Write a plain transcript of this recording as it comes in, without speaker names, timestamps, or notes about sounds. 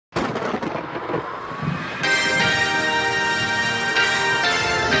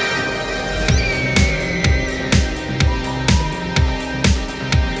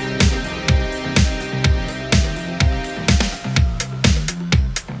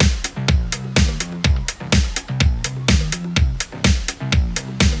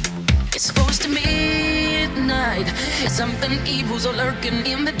night. Something evil's lurking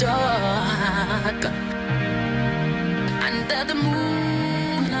in the dark. Under the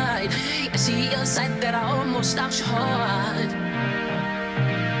moonlight, I see a sight that almost stops your heart.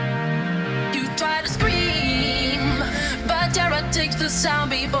 You try to scream, but terror takes the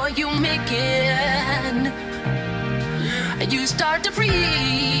sound before you make it. You start to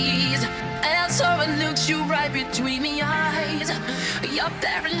freeze as horror looks you right between the eyes. You're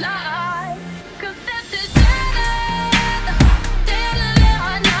paralyzed, 'cause this is dead at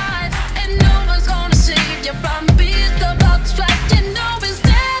night, and no one's gonna save you from beasts about to strike. You know it's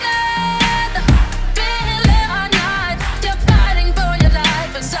dead at night. You're fighting for your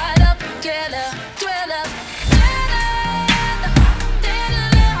life inside a killer thriller. Dead at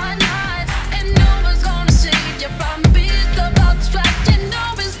night, and no one's gonna save you from beasts about to strike. You know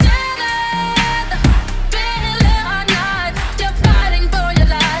it's dead at night. You're fighting for your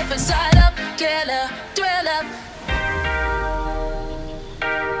life inside a killer thriller.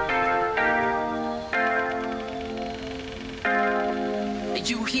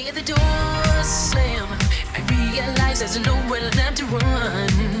 You hear the door slam. I realize there's nowhere left to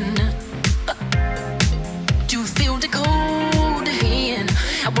run. You feel the cold hand.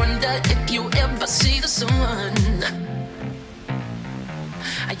 I wonder if you ever see the sun.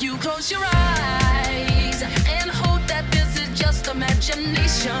 You close your eyes and hope that this is just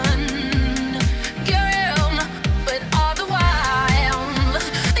imagination, girl. But all the while,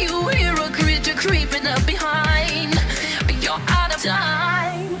 you hear a creature creeping up behind. You're out of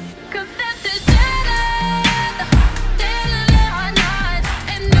time, 'cause this is dead at night,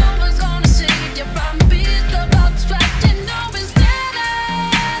 and no one's gonna save you from beasts about to strike. You know it's dead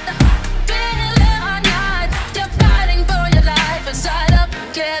at night. You're fighting for your life inside a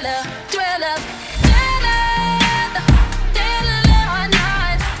killer thriller. Dead at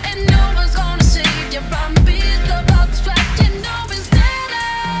night, and no one's gonna save you from beasts about to strike. You know it's dead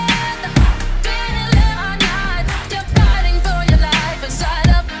at night. You're fighting for your life inside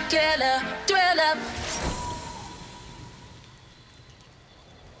a killer thriller.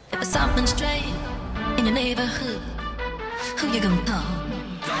 If it's something strange in your neighborhood, who you gonna call?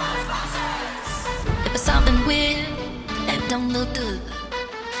 If it's something weird that don't look good,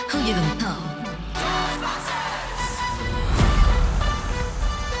 who you gonna call?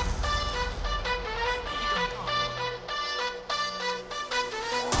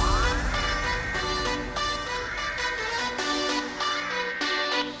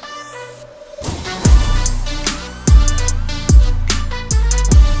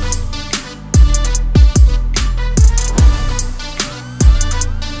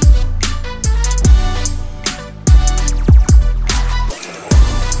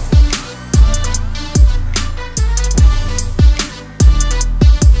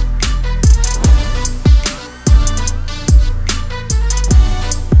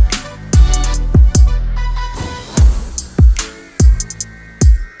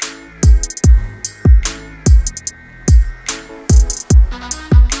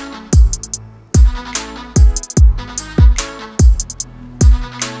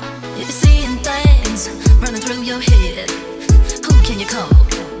 If you're seeing things running through your head, who can you call?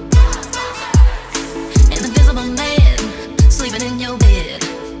 An invisible man sleeping in your bed,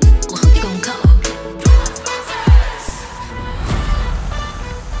 well, who you gonna call?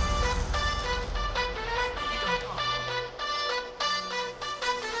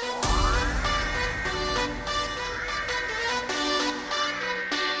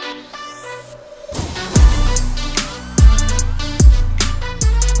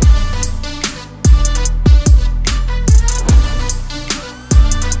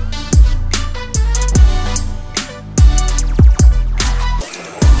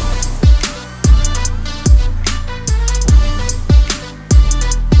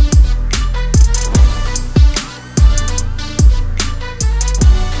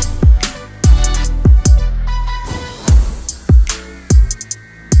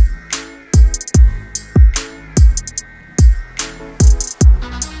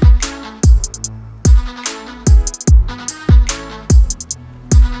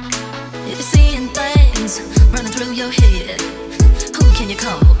 If you're seeing things running through your head, who can you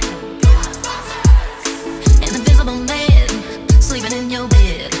call? An invisible man sleeping in your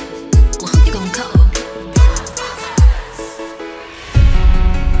bed, well, who you gonna call?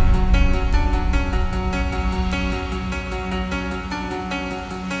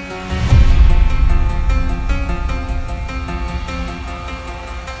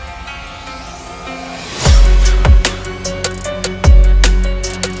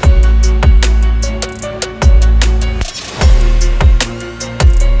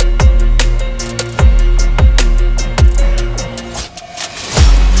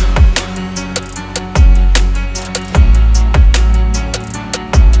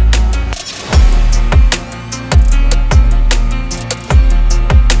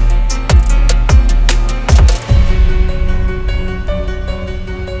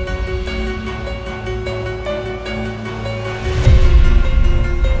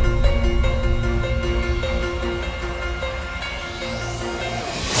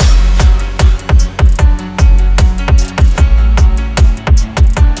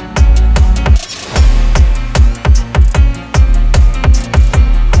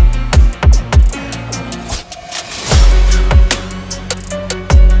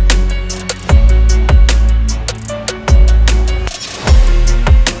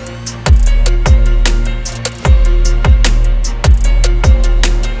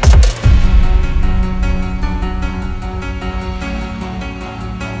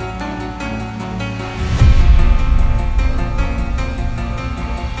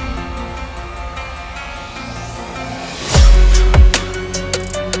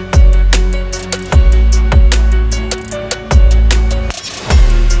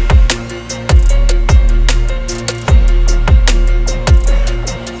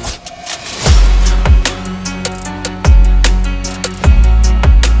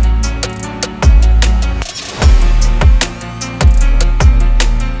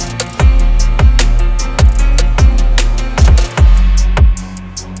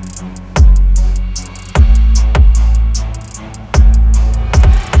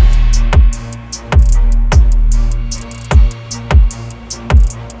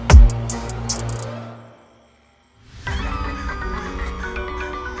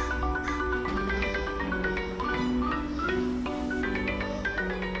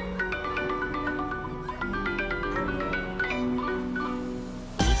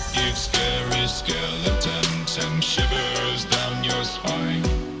 Five scary skeletons and shivers down your spine.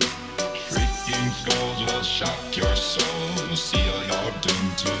 Shrieking skulls will shock your soul, seal your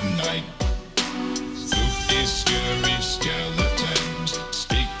doom tonight. Spooky, scary skeletons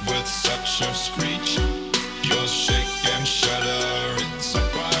speak with such a screech. You'll shake and shudder in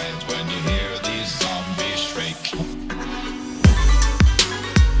surprise when you hear these zombies shriek.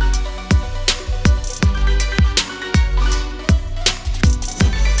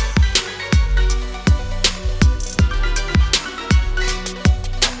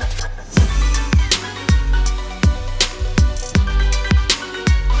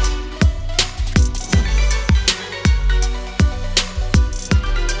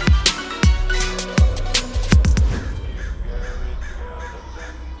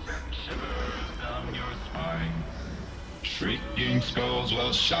 Shrieking skulls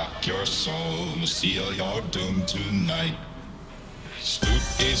will shock your soul, seal your doom tonight.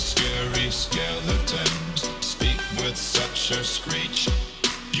 Spooky, scary skeletons speak with such a screech.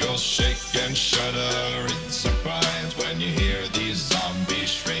 You'll shake and shudder in surprise when you hear these zombies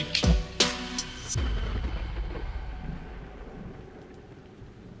shriek.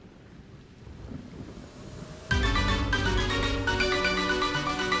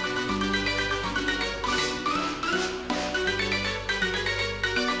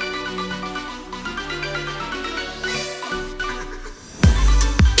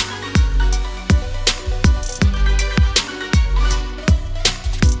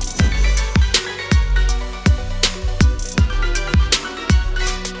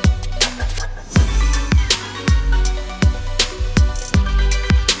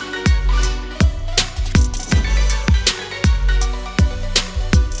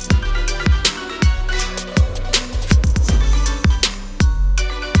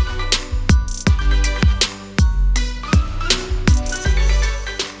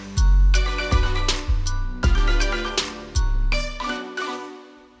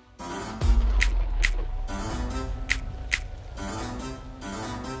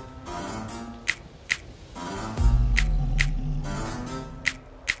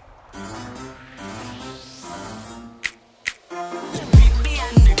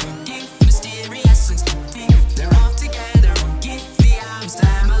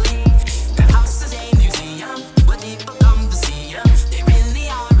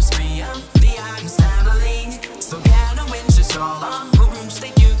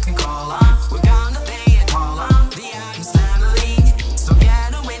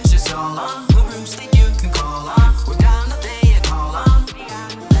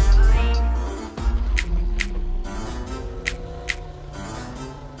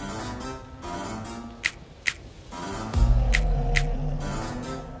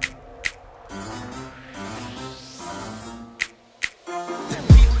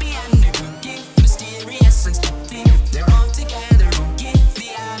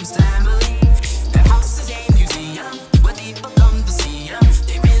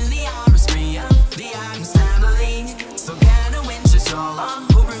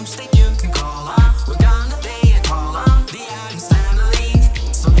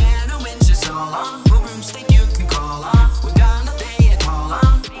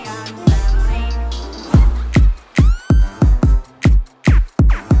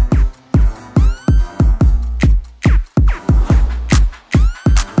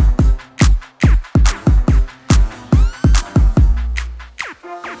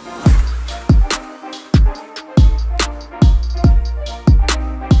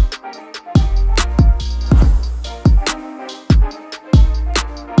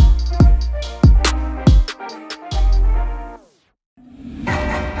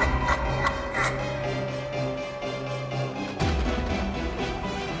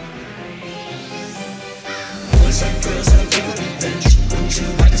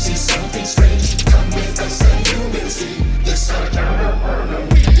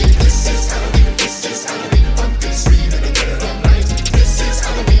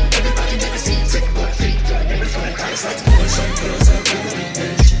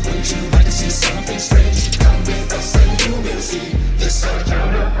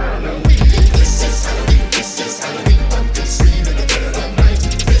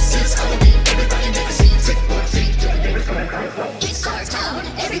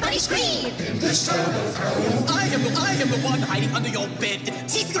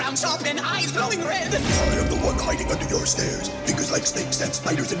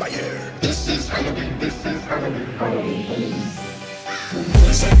 This is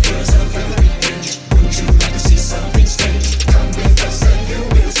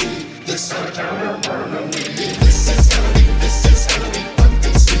Halloween,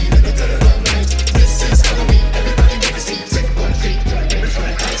 pumpkin screaming.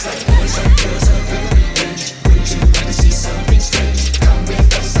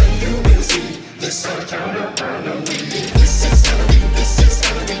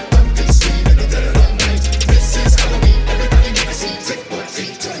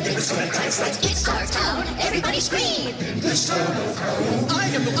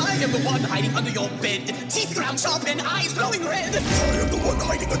 am the one hiding under your bed, teeth ground sharp and eyes glowing red. I am the one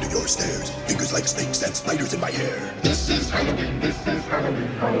hiding under your stairs, fingers like snakes and spiders in my hair. This is Halloween, this is Halloween,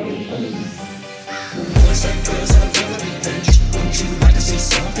 Halloween. Boys and girls have Halloween bench. Wouldn't you like to see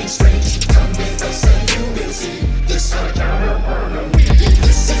something strange? Come with us and you will see. This Toccata Halloween.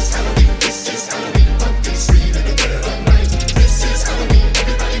 This is Halloween, this is Halloween. Pumpkin scream in the dead of night. This is Halloween,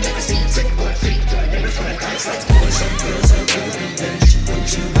 everybody never see. Trick or treat, neighbors gonna dice like. Boys and girls have Halloween bench.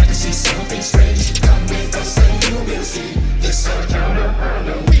 Wouldn't you like to see something strange? Come with us and you will see. This Toccata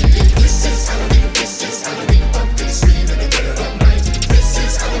Halloween. This is Halloween, this is Halloween. Pumpkin scream in the dead of night. This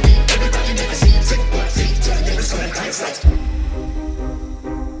is Halloween, everybody never see. Trick or treat, neighbors gonna dice like.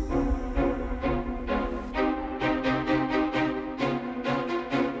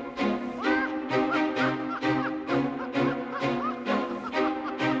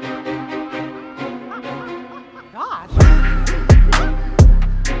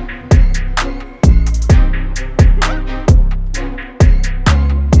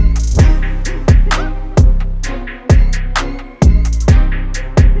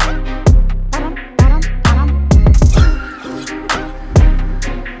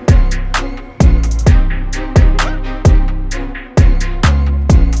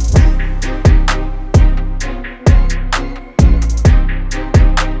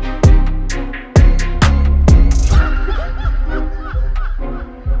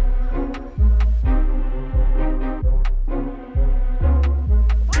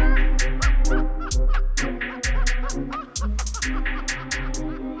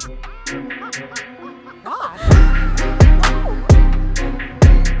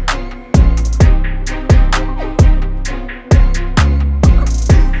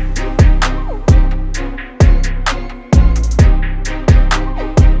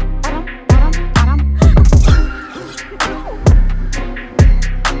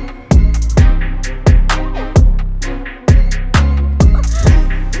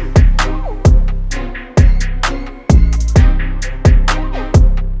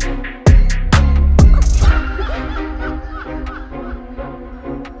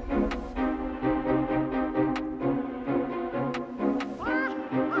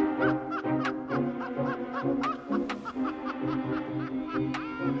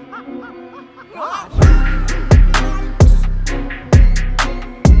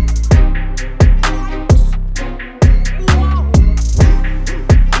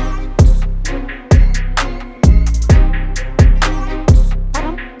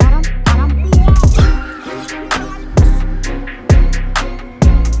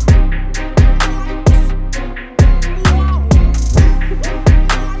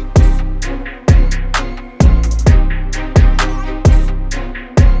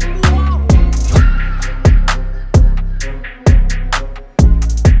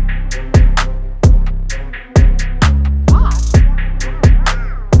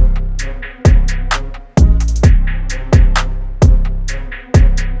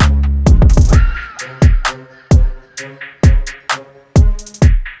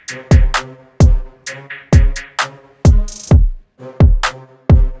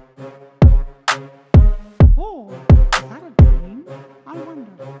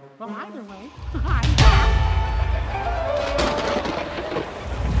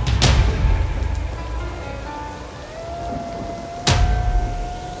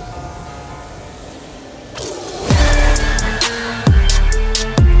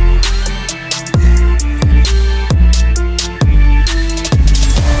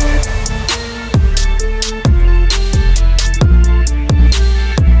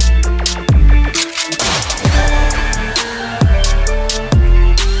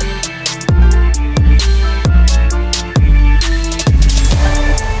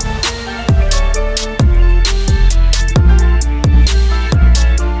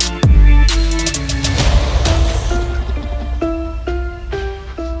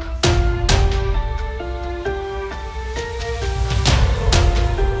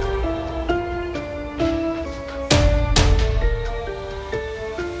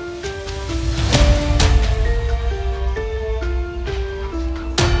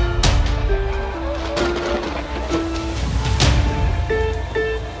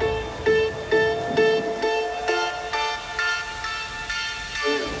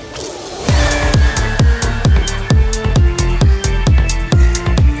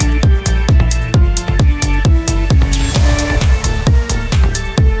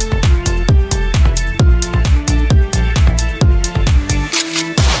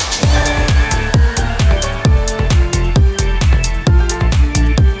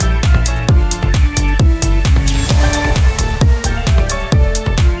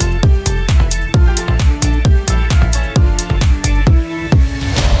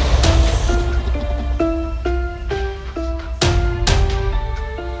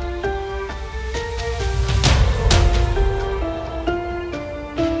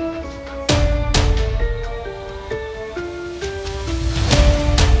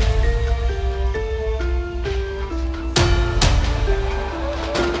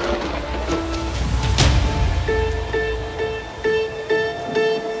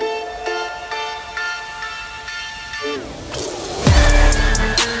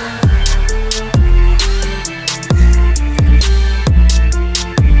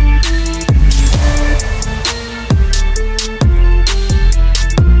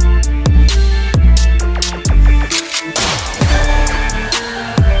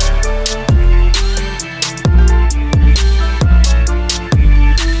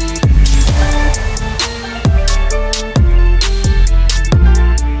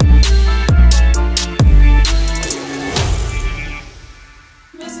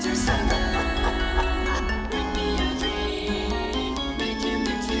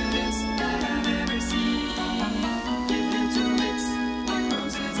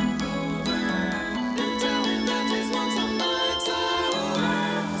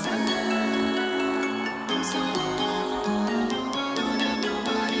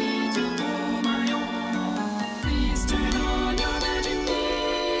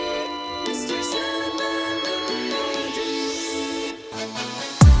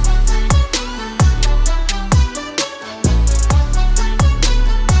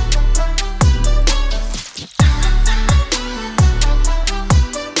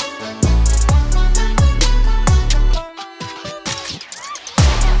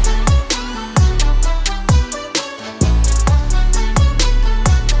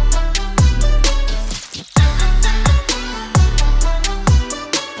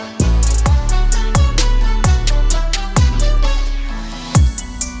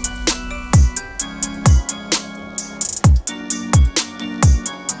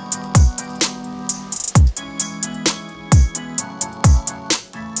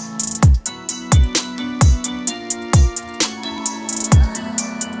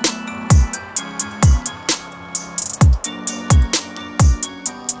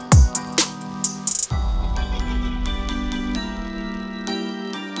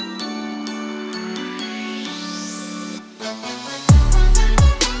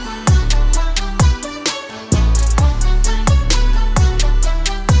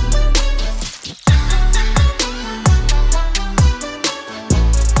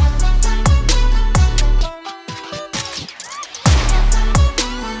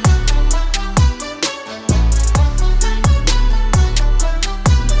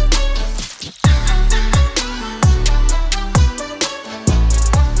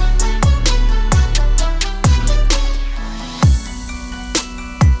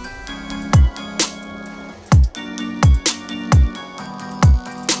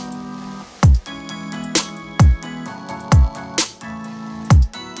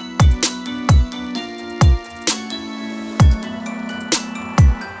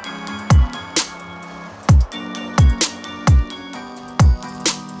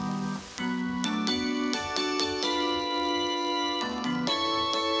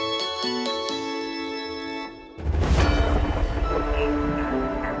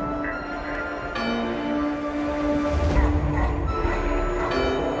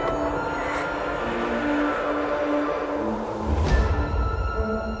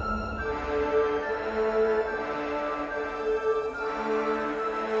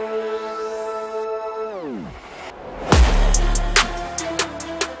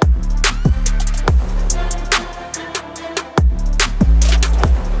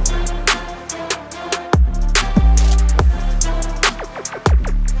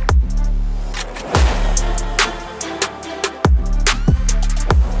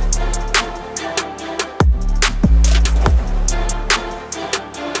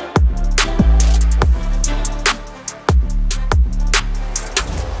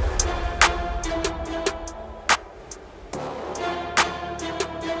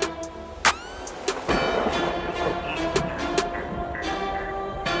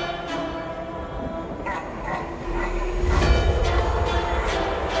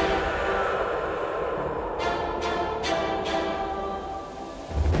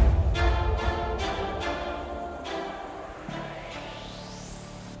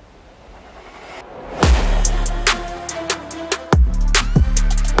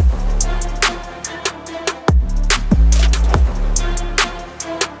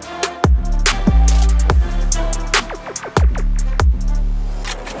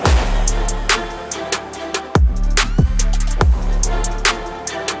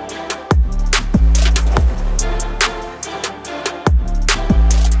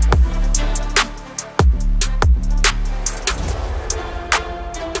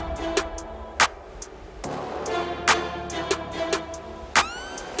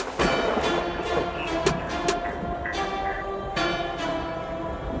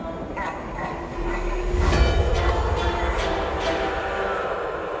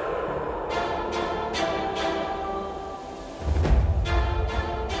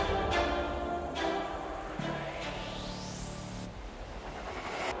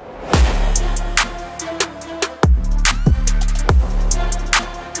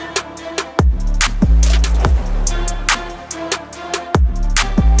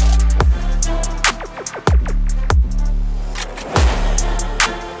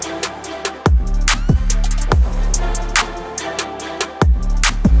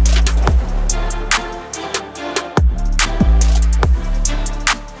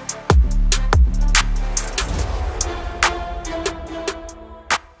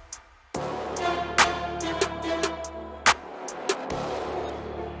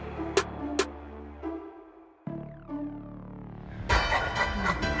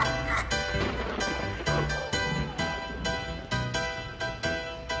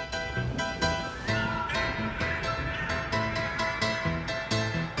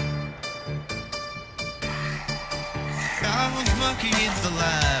 I was working in the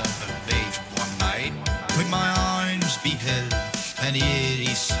lab late one night when my eyes beheld an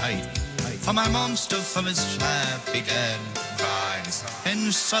eerie sight. For my monster from his slab began to rise,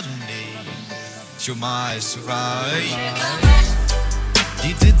 and suddenly, to my surprise,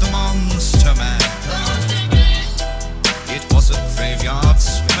 he did the monster man. It was a graveyard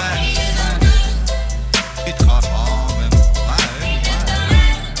smash. It caught arm and leg.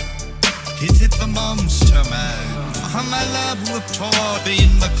 He did the monster man. On my laboratory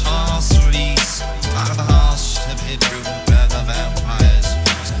in the castle east, out of the house, the bedroom where the vampires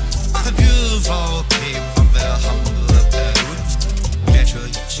was. The beautiful came from their humble abode. Better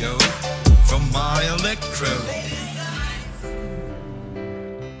joke from my electrode.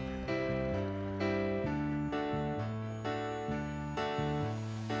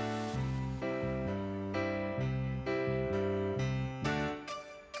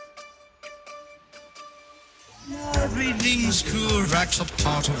 Everything's cool, racks a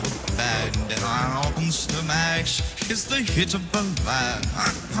part of the band, and I opens the mash is the hit of the land.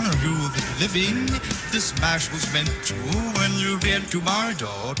 I do the living, this mash was meant to. When you get to my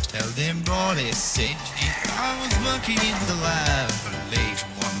door, tell them Brody said. I was working in the lab late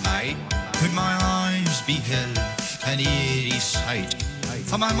one night when my eyes beheld an eerie sight.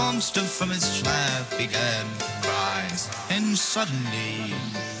 For my monster from his slab began to rise, and suddenly,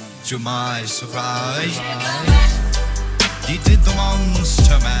 to my surprise, he did the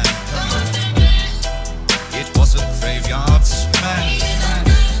monster man. It was a graveyard smash.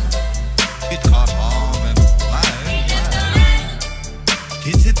 It caught arm and leg.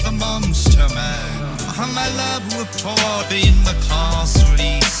 He did the monster man. On my laboratory in the castle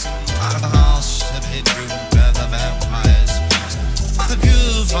east, out of the house, the bedroom where the vampires was. The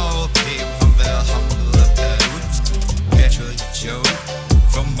beautiful came from their humble abode. Better joke